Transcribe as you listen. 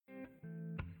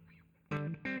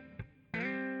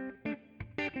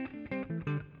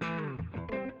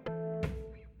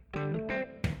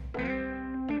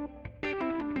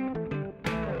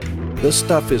This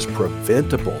stuff is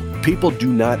preventable. People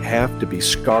do not have to be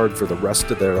scarred for the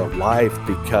rest of their life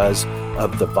because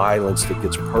of the violence that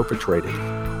gets perpetrated.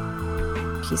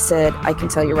 He said, I can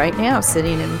tell you right now,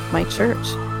 sitting in my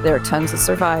church, there are tons of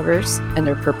survivors and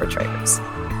they're perpetrators.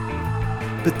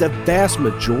 But the vast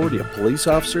majority of police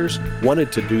officers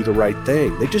wanted to do the right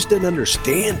thing. They just didn't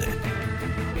understand it.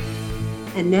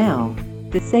 And now,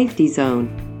 the Safety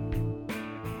Zone.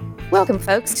 Welcome,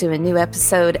 folks, to a new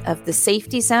episode of The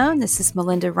Safety Zone. This is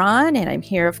Melinda Rahn, and I'm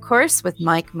here, of course, with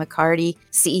Mike McCarty,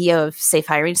 CEO of Safe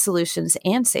Hiring Solutions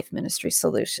and Safe Ministry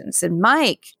Solutions. And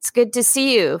Mike, it's good to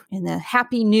see you in the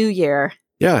Happy New Year.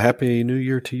 Yeah, Happy New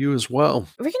Year to you as well.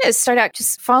 We're going to start out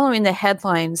just following the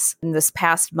headlines in this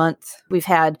past month. We've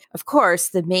had, of course,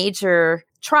 the major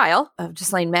trial of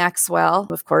Ghislaine Maxwell,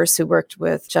 of course, who worked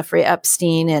with Jeffrey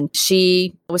Epstein, and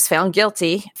she was found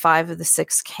guilty, 5 of the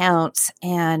 6 counts.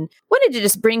 And wanted to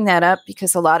just bring that up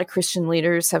because a lot of Christian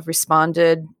leaders have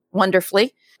responded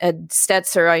wonderfully. Ed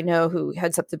Stetzer, I know, who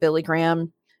heads up the Billy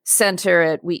Graham Center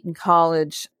at Wheaton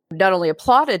College, not only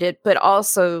applauded it, but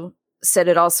also said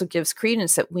it also gives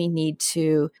credence that we need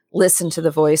to listen to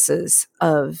the voices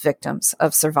of victims,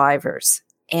 of survivors.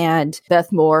 And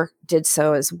Beth Moore did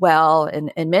so as well,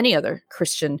 and many other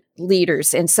Christian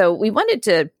leaders. And so we wanted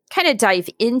to kind of dive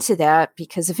into that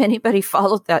because if anybody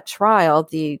followed that trial,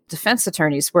 the defense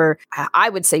attorneys were, I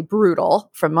would say, brutal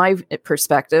from my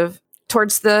perspective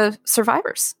towards the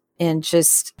survivors and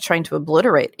just trying to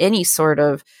obliterate any sort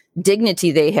of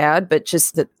dignity they had, but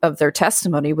just that of their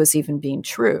testimony was even being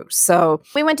true. So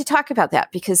we went to talk about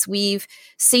that because we've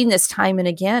seen this time and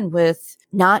again with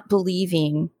not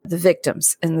believing the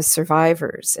victims and the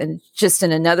survivors. And just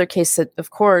in another case that, of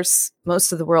course,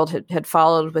 most of the world had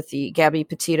followed with the Gabby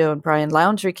Petito and Brian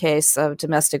Laundrie case of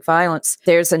domestic violence.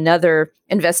 There's another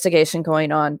investigation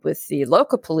going on with the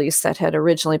local police that had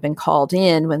originally been called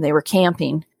in when they were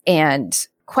camping and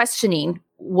questioning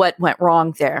what went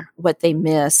wrong there, what they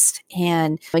missed.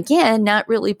 And again, not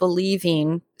really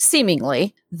believing,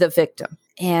 seemingly, the victim.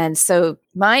 And so,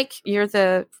 Mike, you're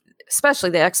especially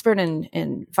the expert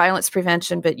in violence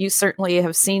prevention, but you certainly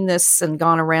have seen this and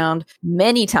gone around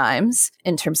many times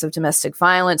in terms of domestic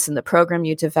violence and the program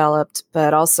you developed,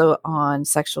 but also on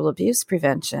sexual abuse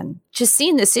prevention. Just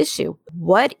seeing this issue,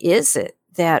 what is it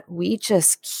that we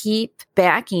just keep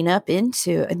backing up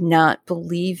into and not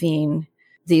believing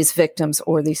these victims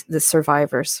or the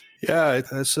survivors? Yeah,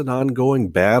 it's an ongoing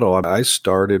battle.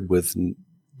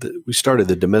 We started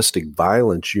the domestic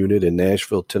violence unit in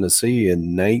Nashville, Tennessee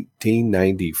in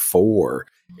 1994.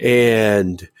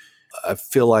 And I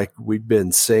feel like we've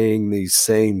been saying these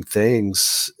same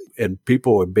things and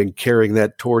people have been carrying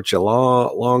that torch a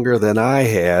lot longer than I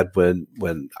had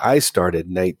when I started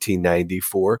in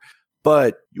 1994.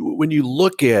 But when you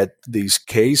look at these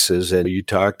cases, and you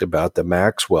talked about the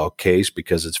Maxwell case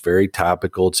because it's very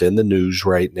topical, it's in the news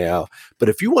right now. But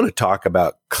if you want to talk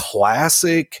about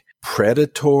classic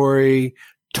predatory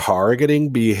targeting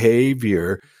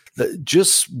behavior,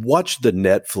 just watch the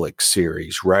Netflix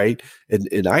series, right?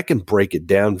 And I can break it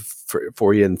down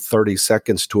for you in 30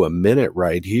 seconds to a minute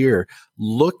right here.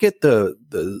 Look at the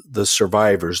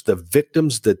survivors, the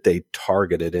victims that they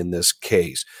targeted in this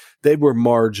case. They were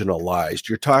marginalized.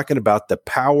 You're talking about the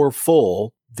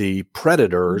powerful, the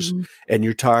predators, and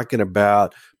you're talking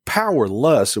about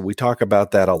powerless, and we talk about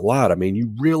that a lot. I mean,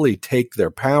 you really take their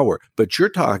power, but you're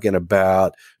talking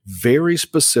about very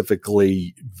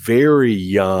specifically very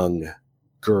young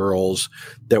girls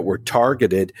that were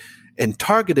targeted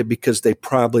because they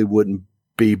probably wouldn't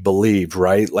be believed,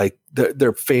 right? Like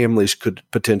their families could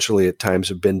potentially at times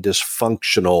have been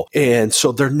dysfunctional. And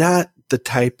so they're not the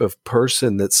type of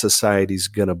person that society's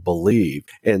going to believe.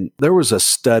 And there was a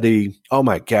study,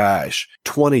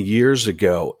 20 years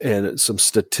ago, and some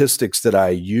statistics that I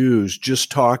used just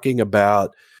talking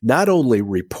about not only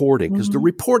reporting, because the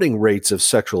reporting rates of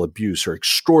sexual abuse are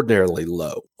extraordinarily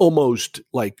low. Almost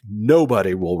like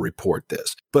nobody will report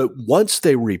this. But once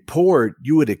they report,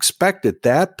 you would expect at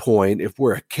that point, if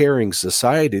we're a caring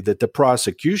society, that the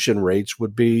prosecution rates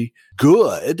would be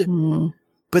good,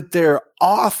 but they're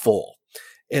awful.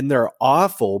 And they're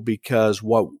awful because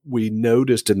what we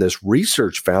noticed in this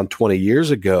research found 20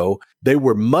 years ago, they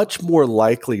were much more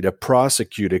likely to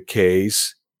prosecute a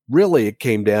case. Really, it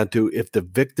came down to if the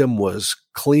victim was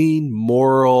clean,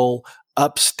 moral,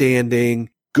 upstanding,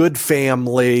 good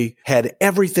family, had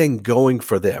everything going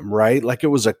for them, right? Like it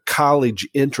was a college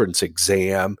entrance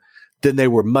exam, then they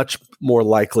were much more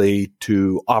likely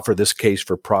to offer this case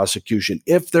for prosecution.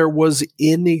 If there was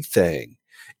anything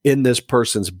in this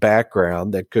person's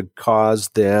background that could cause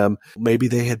them, maybe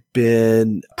they had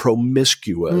been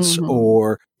promiscuous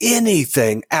or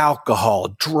anything,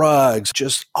 alcohol, drugs,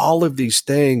 just all of these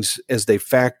things as they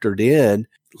factored in,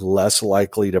 less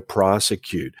likely to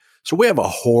prosecute. So we have a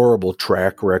horrible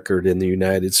track record in the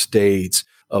United States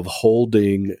of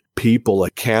holding people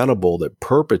accountable that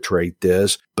perpetrate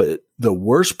this. But the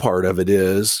worst part of it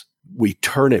is we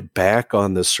turn it back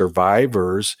on the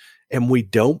survivors and we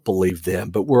don't believe them.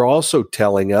 But we're also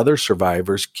telling other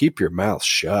survivors, keep your mouth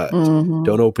shut. Mm-hmm.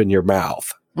 Don't open your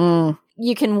mouth.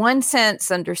 You can, in one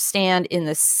sense, understand in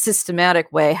the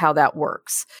systematic way how that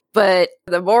works. But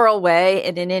the moral way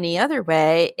and in any other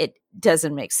way, it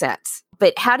doesn't make sense.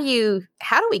 But how do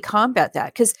we combat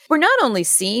that? Because we're not only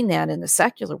seeing that in the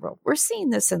secular world, we're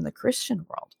seeing this in the Christian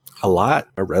world. A lot.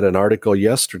 I read an article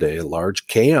yesterday, a large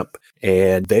camp,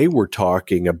 and they were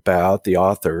talking about, the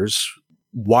authors,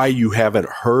 why you haven't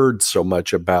heard so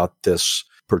much about this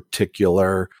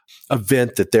particular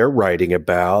event that they're writing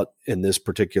about in this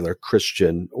particular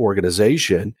Christian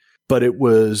organization. But it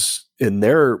was in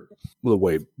the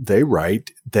way they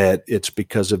write, that it's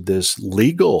because of this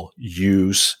legal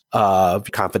use of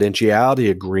confidentiality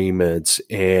agreements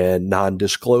and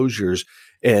non-disclosures.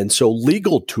 And so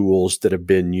legal tools that have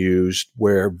been used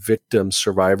where victims,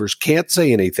 survivors can't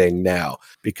say anything now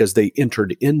because they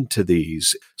entered into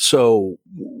these. So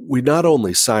we not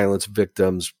only silence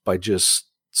victims by just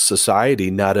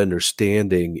society not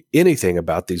understanding anything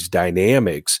about these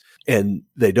dynamics, and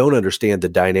they don't understand the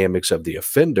dynamics of the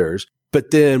offenders,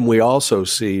 but then we also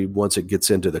see, once it gets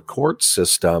into the court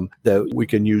system, that we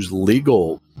can use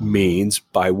legal means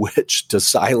by which to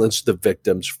silence the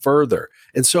victims further.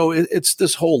 And so it's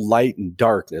this whole light and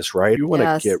darkness, right? You want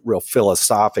to get real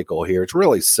philosophical here. It's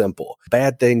really simple.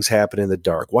 Bad things happen in the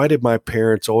dark. Why did my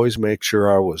parents always make sure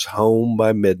I was home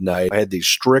by midnight? I had these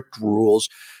strict rules.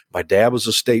 My dad was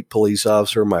a state police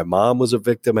officer. My mom was a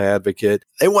victim advocate.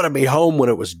 They wanted me home when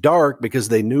it was dark because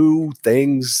they knew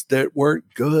things that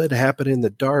weren't good happen in the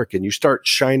dark. And you start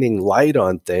shining light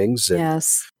on things. And,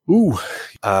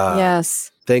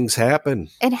 things happen.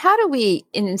 And how do we,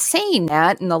 in saying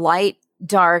that, in the light,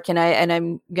 dark, and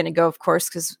I'm going to go, of course,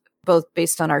 because both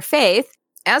based on our faith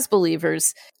as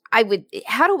believers,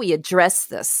 how do we address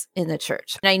this in the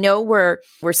church? And I know we're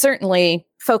certainly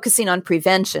focusing on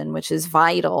prevention, which is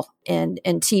vital, and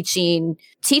teaching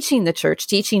the church,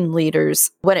 teaching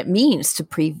leaders what it means to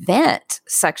prevent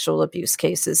sexual abuse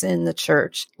cases in the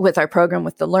church with our program,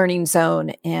 with the Learning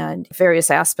Zone and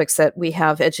various aspects that we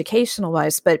have educational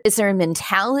wise. But is there a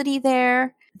mentality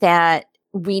there that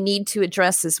we need to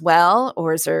address as well?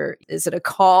 Or is it a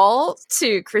call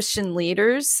to Christian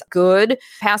leaders, good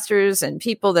pastors and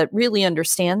people that really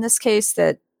understand this case,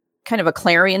 that kind of a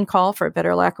clarion call, for a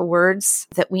better lack of words,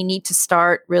 that we need to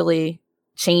start really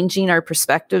changing our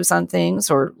perspectives on things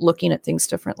or looking at things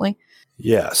differently?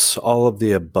 Yes, all of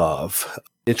the above.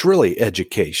 It's really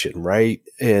education, right?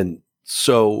 And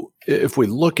so if we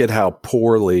look at how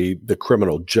poorly the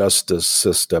criminal justice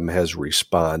system has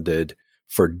responded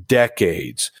for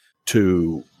decades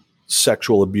to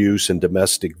sexual abuse and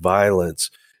domestic violence,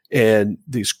 and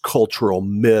these cultural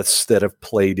myths that have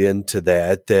played into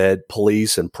that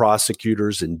police and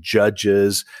prosecutors and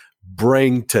judges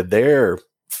bring to their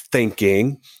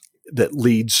thinking, that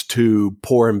leads to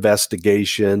poor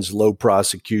investigations, low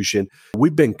prosecution.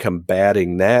 We've been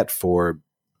combating that for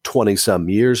 20-some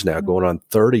years now, going on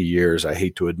 30 years, I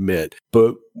hate to admit.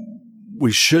 But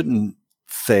we shouldn't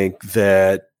think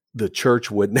that the church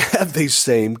wouldn't have these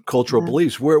same cultural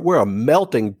beliefs. We're a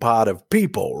melting pot of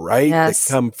people, right? Yes.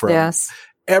 That come from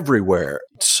everywhere.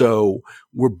 So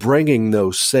we're bringing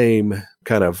those same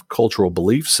kind of cultural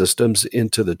belief systems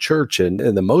into the church. And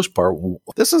in the most part,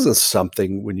 this isn't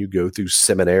something when you go through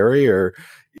seminary, or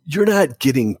you're not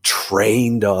getting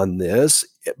trained on this.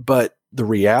 But the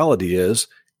reality is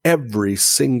every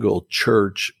single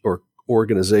church or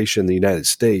organization in the United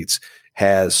States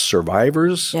has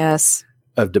survivors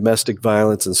of domestic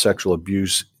violence and sexual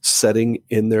abuse sitting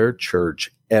in their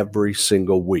church every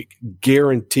single week.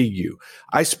 Guarantee you.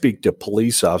 I speak to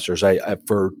police officers. I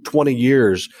for 20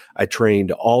 years, I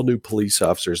trained all new police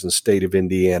officers in the state of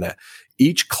Indiana.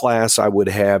 Each class, I would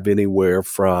have anywhere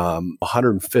from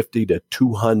 150 to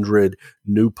 200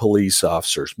 new police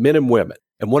officers, men and women.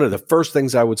 And one of the first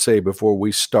things I would say before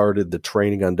we started the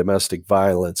training on domestic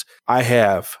violence, I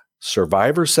have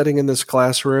survivors sitting in this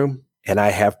classroom, and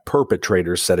I have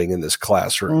perpetrators sitting in this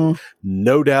classroom.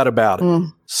 No doubt about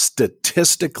it.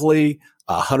 Statistically,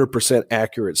 100%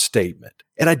 accurate statement.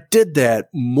 And I did that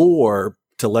more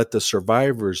to let the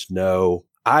survivors know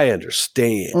I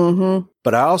understand.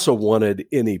 But I also wanted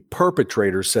any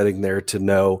perpetrator sitting there to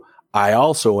know I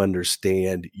also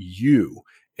understand you.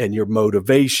 and your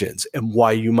motivations and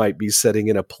why you might be sitting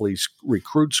in a police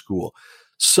recruit school.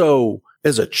 So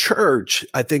as a church,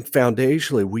 I think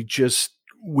foundationally,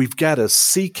 we've got to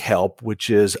seek help, which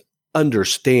is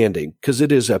understanding, because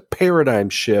it is a paradigm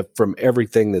shift from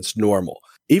everything that's normal.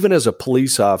 Even as a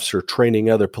police officer training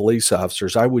other police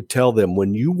officers, I would tell them,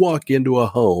 when you walk into a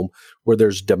home where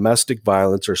there's domestic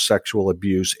violence or sexual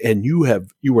abuse and you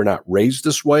were not raised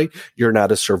this way, you're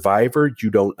not a survivor, you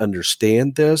don't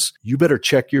understand this, you better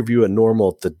check your view of normal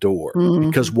at the door. Mm-hmm.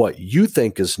 Because what you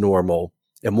think is normal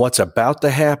and what's about to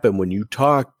happen when you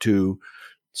talk to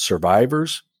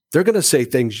survivors, they're going to say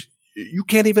things you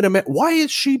can't even imagine. Why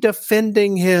is she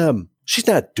defending him? She's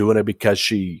not doing it because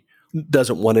she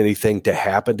doesn't want anything to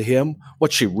happen to him.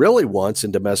 What she really wants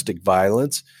in domestic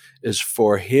violence is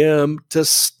for him to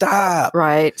stop.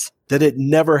 Right. That it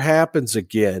never happens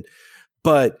again.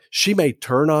 But she may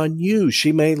turn on you.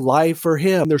 She may lie for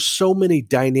him. There's so many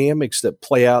dynamics that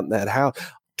play out in that house.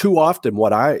 Too often,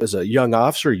 as a young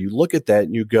officer, you look at that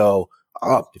and you go,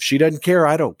 oh, if she doesn't care,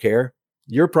 I don't care.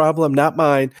 Your problem, not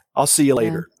mine. I'll see you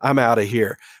later. Yeah. I'm out of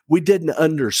here. We didn't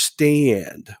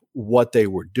understand what they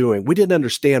were doing. We didn't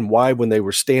understand why, when they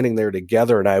were standing there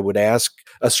together and I would ask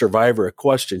a survivor a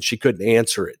question, she couldn't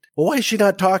answer it. Well, why is she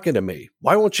not talking to me?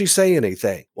 Why won't she say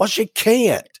anything? Well, she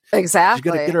can't. Exactly.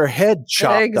 She's going to get her head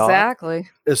chopped off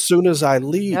as soon as I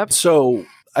leave. Yep. So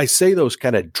I say those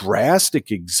kind of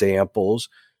drastic examples,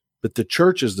 but the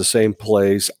church is the same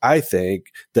place, I think,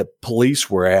 that police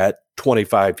were at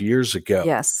 25 years ago.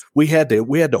 Yes. We had to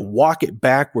walk it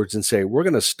backwards and say, we're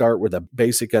going to start with a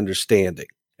basic understanding,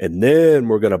 and then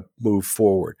we're going to move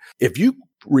forward. If you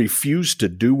refuse to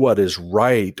do what is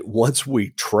right once we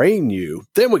train you,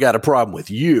 then we got a problem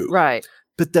with you. Right.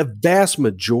 But the vast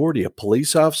majority of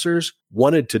police officers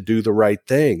wanted to do the right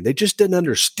thing. They just didn't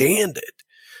understand it.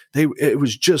 It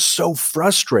was just so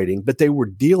frustrating, but they were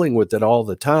dealing with it all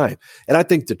the time. And I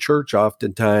think the church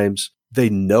oftentimes, they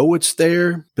know it's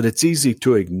there, but it's easy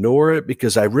to ignore it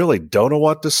because I really don't know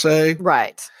what to say.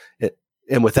 Right.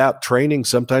 And without training,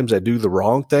 sometimes I do the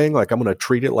wrong thing. Like, I'm going to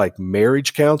treat it like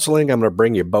marriage counseling. I'm going to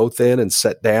bring you both in and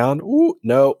sit down. Ooh,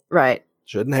 no. Right.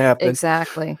 Shouldn't happen.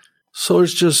 Exactly. So it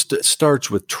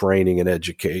starts with training and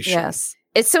education. Yes.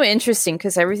 It's so interesting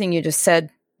because everything you just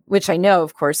said, which I know,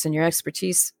 of course, in your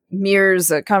expertise, mirrors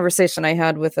a conversation I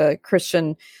had with a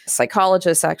Christian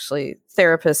psychologist, actually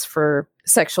therapist for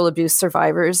sexual abuse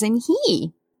survivors. And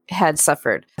he had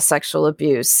suffered sexual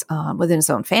abuse within his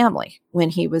own family when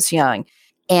he was young.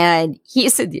 And he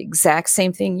said the exact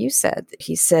same thing you said.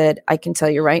 He said, I can tell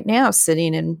you right now,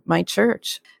 sitting in my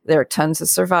church, there are tons of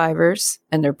survivors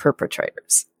and they're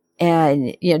perpetrators.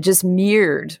 And, just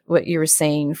mirrored what you were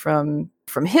saying from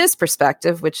his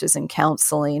perspective, which is in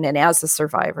counseling and as a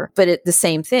survivor. But the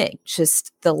same thing,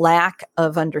 just the lack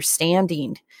of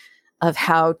understanding of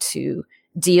how to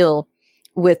deal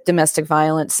with domestic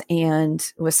violence and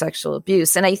with sexual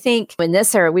abuse. And I think in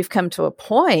this era, we've come to a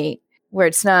point where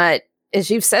it's not, as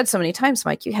you've said so many times,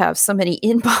 Mike, you have so many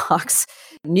inbox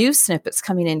news snippets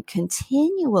coming in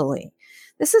continually.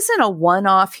 This isn't a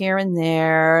one-off here and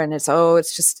there, and it's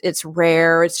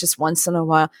rare, it's just once in a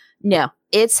while. No,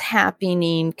 it's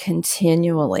happening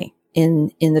continually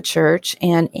in the church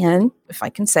and if I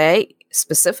can say,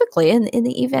 specifically in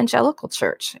the evangelical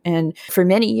church. And for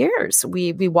many years,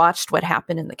 we watched what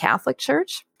happened in the Catholic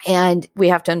Church, and we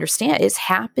have to understand it's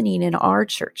happening in our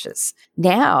churches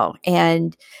now.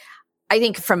 And I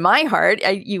think from my heart,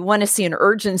 you want to see an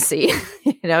urgency,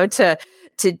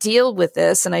 to deal with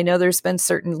this. And I know there's been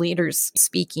certain leaders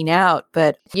speaking out,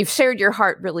 but you've shared your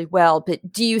heart really well.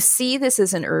 But do you see this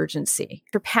as an urgency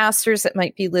for pastors that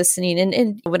might be listening?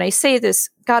 And when I say this,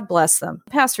 God bless them.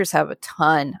 Pastors have a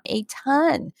ton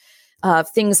of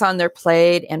things on their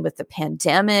plate. And with the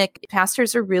pandemic,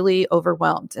 pastors are really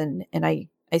overwhelmed. And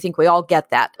I think we all get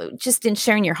that. Just in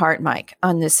sharing your heart, Mike,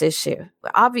 on this issue.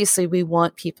 Obviously, we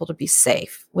want people to be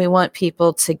safe. We want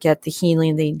people to get the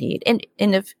healing they need. And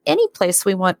if any place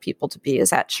we want people to be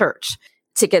is at church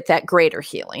to get that greater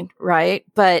healing, right?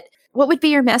 But what would be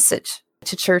your message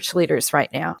to church leaders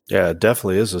right now? Yeah, it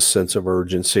definitely is a sense of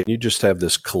urgency. You just have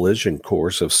this collision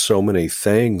course of so many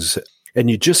things.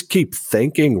 And you just keep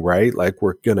thinking, right? Like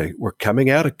we're coming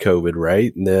out of COVID,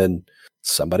 right? And then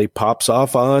somebody pops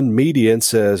off on media and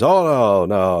says, oh,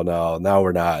 no,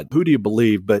 we're not. Who do you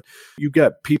believe? But you've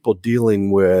got people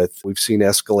dealing with, we've seen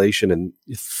escalation in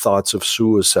thoughts of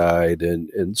suicide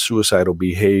and suicidal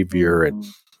behavior, and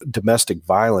domestic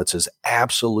violence has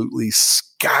absolutely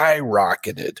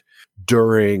skyrocketed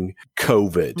during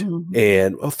COVID. Mm-hmm.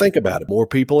 And think about it, more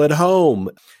people at home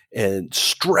and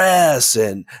stress.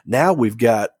 And now we've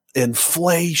got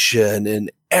inflation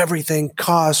and everything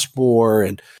costs more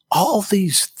and all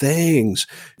these things.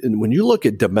 And when you look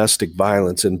at domestic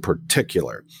violence in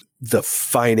particular, the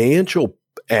financial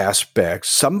aspects,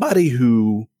 somebody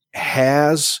who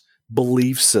has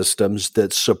belief systems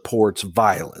that supports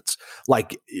violence,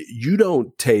 like you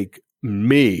don't take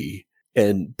me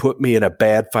and put me in a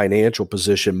bad financial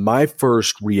position, my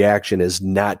first reaction is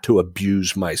not to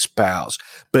abuse my spouse.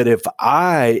 But if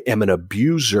I am an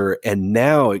abuser and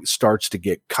now it starts to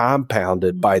get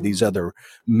compounded by these other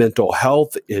mental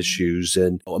health issues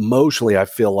and emotionally, I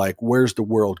feel like, where's the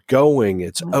world going?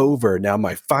 It's over. Now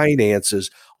my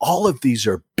finances, all of these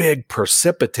are big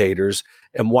precipitators,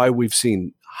 and why we've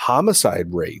seen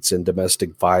homicide rates and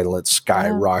domestic violence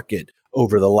skyrocket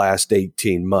over the last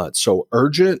 18 months. So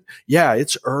urgent? Yeah,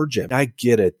 it's urgent. I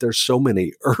get it. There's so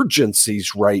many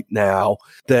urgencies right now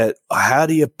that how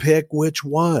do you pick which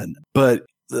one? But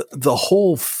the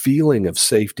whole feeling of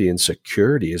safety and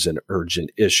security is an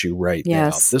urgent issue right now.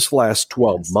 This last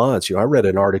 12 months, I read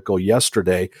an article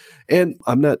yesterday, and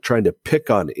I'm not trying to pick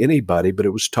on anybody, but it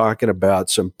was talking about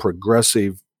some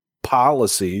progressive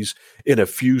policies in a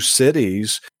few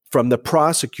cities from the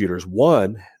prosecutors.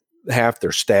 One, half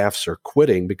their staffs are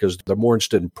quitting because they're more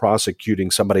interested in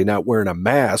prosecuting somebody not wearing a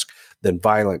mask than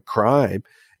violent crime.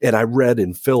 And I read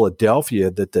in Philadelphia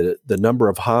that the number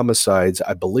of homicides,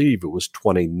 I believe it was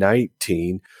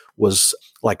 2019, was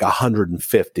like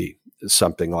 150,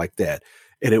 something like that.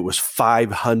 And it was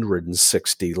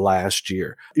 560 last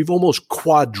year. You've almost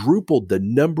quadrupled the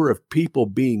number of people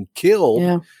being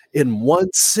killed in one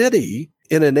city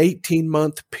in an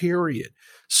 18-month period.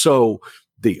 So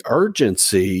the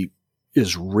urgency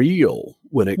is real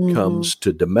when it comes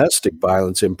to domestic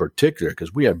violence in particular,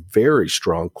 because we have very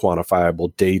strong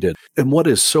quantifiable data. And what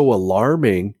is so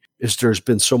alarming is there's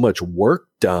been so much work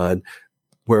done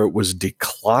where it was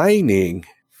declining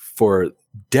for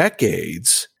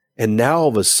decades, and now all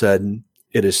of a sudden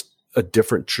it is a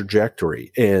different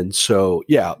trajectory. And so,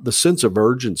 the sense of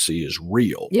urgency is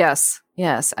real. Yes,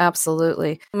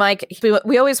 absolutely. Mike,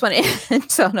 we always want to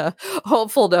end on a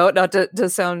hopeful note, not to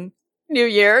sound New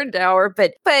Year, dour,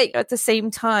 but at the same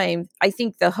time, I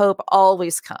think the hope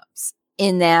always comes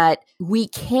in that we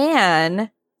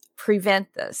can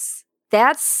prevent this.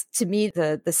 That's, to me,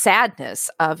 the sadness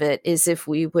of it is if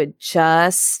we would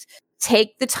just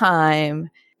take the time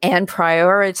and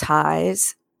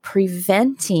prioritize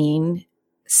preventing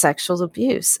sexual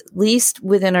abuse, at least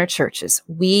within our churches.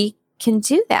 We can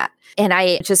do that. And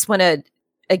I just want to,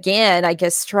 again, I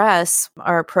guess, stress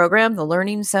our program, the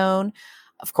Learning Zone.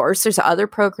 Of course, there's other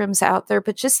programs out there,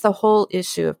 but just the whole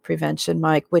issue of prevention,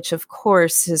 Mike, which of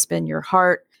course has been your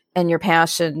heart and your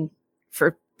passion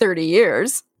for 30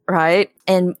 years, right?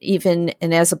 And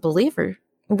as a believer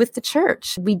with the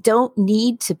church, we don't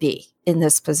need to be in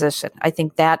this position. I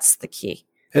think that's the key.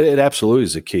 It absolutely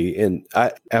is a key. And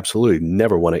I absolutely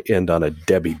never want to end on a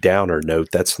Debbie Downer note.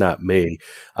 That's not me.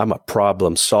 I'm a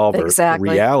problem solver.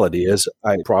 Exactly. Reality is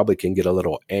I probably can get a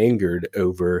little angered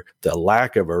over the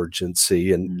lack of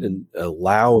urgency and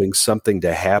allowing something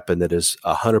to happen that is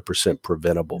 100%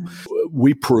 preventable.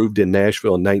 We proved in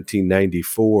Nashville in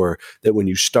 1994 that when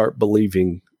you start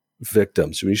believing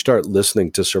victims, when you start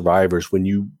listening to survivors, when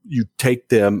you take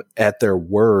them at their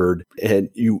word and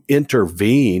you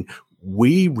intervene,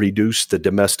 we reduced the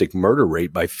domestic murder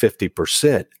rate by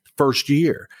 50% first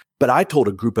year. But I told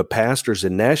a group of pastors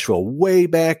in Nashville way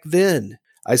back then,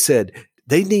 I said,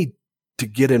 they need to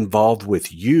get involved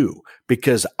with you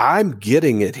because I'm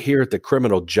getting it here at the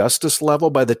criminal justice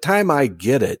level. By the time I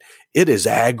get it, it is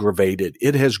aggravated.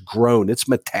 It has grown. It's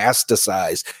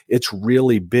metastasized. It's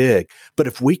really big. But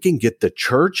if we can get the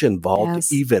church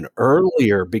involved even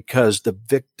earlier because the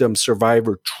victim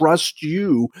survivor trusts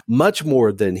you much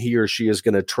more than he or she is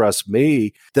going to trust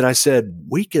me, then I said,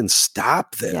 we can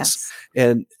stop this.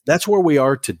 And that's where we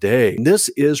are today. This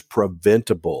is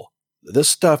preventable. This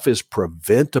stuff is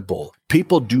preventable.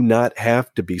 People do not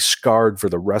have to be scarred for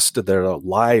the rest of their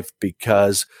life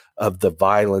because of the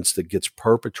violence that gets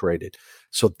perpetrated.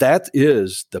 So that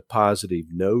is the positive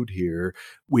note here.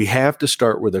 We have to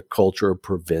start with a culture of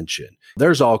prevention.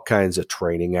 There's all kinds of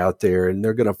training out there, and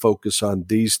they're going to focus on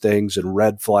these things and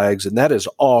red flags, and that is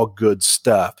all good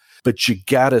stuff. But you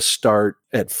got to start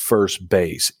at first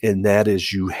base, and that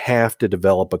is you have to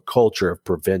develop a culture of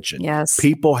prevention. Yes.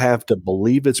 People have to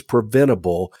believe it's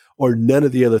preventable, or none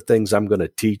of the other things I'm going to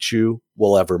teach you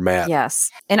will ever matter. Yes.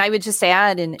 And I would just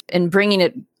add, in bringing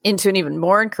it into an even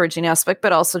more encouraging aspect,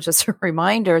 but also just a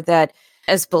reminder that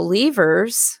as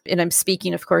believers, and I'm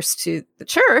speaking, of course, to the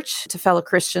church, to fellow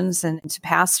Christians and to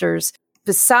pastors,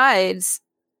 besides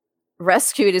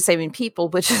rescued is saving people,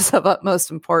 which is of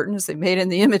utmost importance. They're made in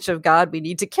the image of God. We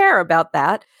need to care about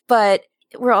that. But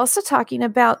we're also talking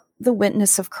about the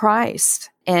witness of Christ.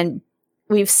 And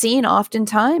we've seen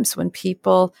oftentimes when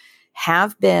people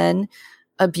have been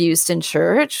abused in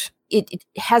church, it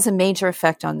has a major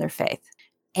effect on their faith.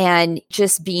 And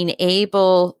just being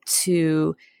able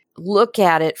to look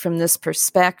at it from this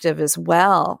perspective as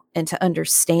well, and to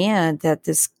understand that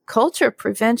this culture of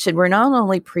prevention, we're not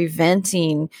only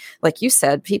preventing, like you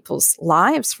said, people's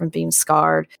lives from being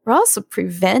scarred, we're also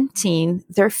preventing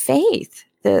their faith,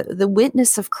 the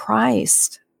witness of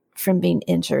Christ from being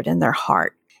injured in their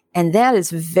heart. And that is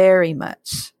very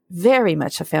much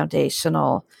a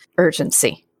foundational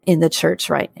urgency in the church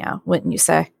right now, wouldn't you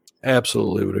say?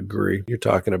 Absolutely would agree. You're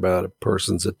talking about a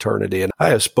person's eternity. And I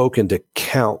have spoken to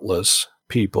countless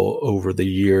people over the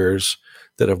years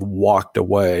that have walked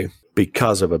away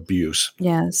because of abuse.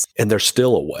 Yes. And they're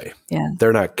still away. Yeah.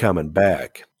 They're not coming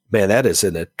back. Man, that is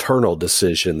an eternal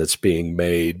decision that's being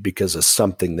made because of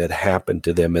something that happened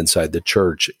to them inside the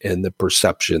church and the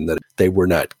perception that they were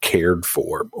not cared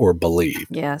for or believed.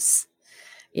 Yes.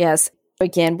 Yes.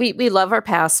 Again, we love our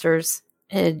pastors.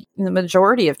 And the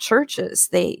majority of churches,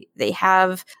 they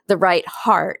have the right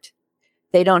heart.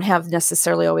 They don't have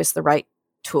necessarily always the right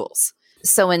tools.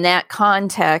 So in that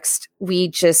context, we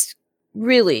just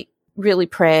really, really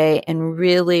pray and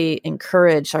really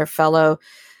encourage our fellow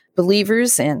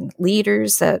believers and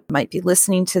leaders that might be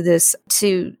listening to this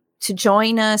to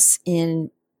join us in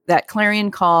that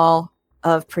clarion call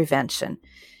of prevention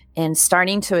and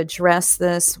starting to address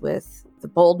this with the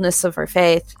boldness of our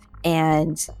faith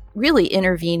and really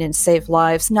intervene and save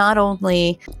lives, not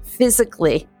only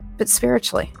physically, but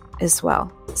spiritually as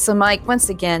well. So Mike, once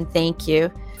again, thank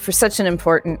you for such an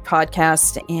important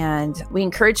podcast. And we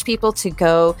encourage people to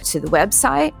go to the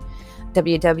website,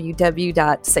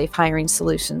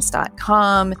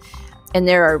 www.safehiringsolutions.com. And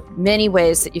there are many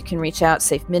ways that you can reach out.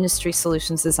 Safe Ministry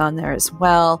Solutions is on there as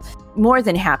well. More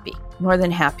than happy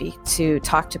to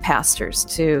talk to pastors,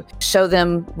 to show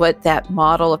them what that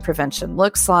model of prevention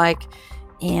looks like,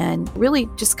 and really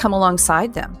just come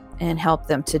alongside them and help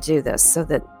them to do this so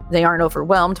that they aren't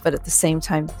overwhelmed, but at the same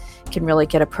time can really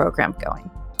get a program going.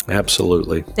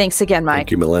 Absolutely. Thanks again, Mike.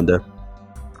 Thank you, Melinda.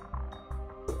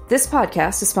 This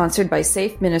podcast is sponsored by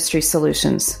Safe Ministry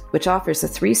Solutions, which offers a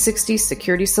 360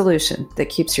 security solution that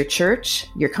keeps your church,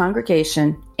 your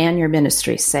congregation, and your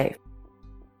ministry safe.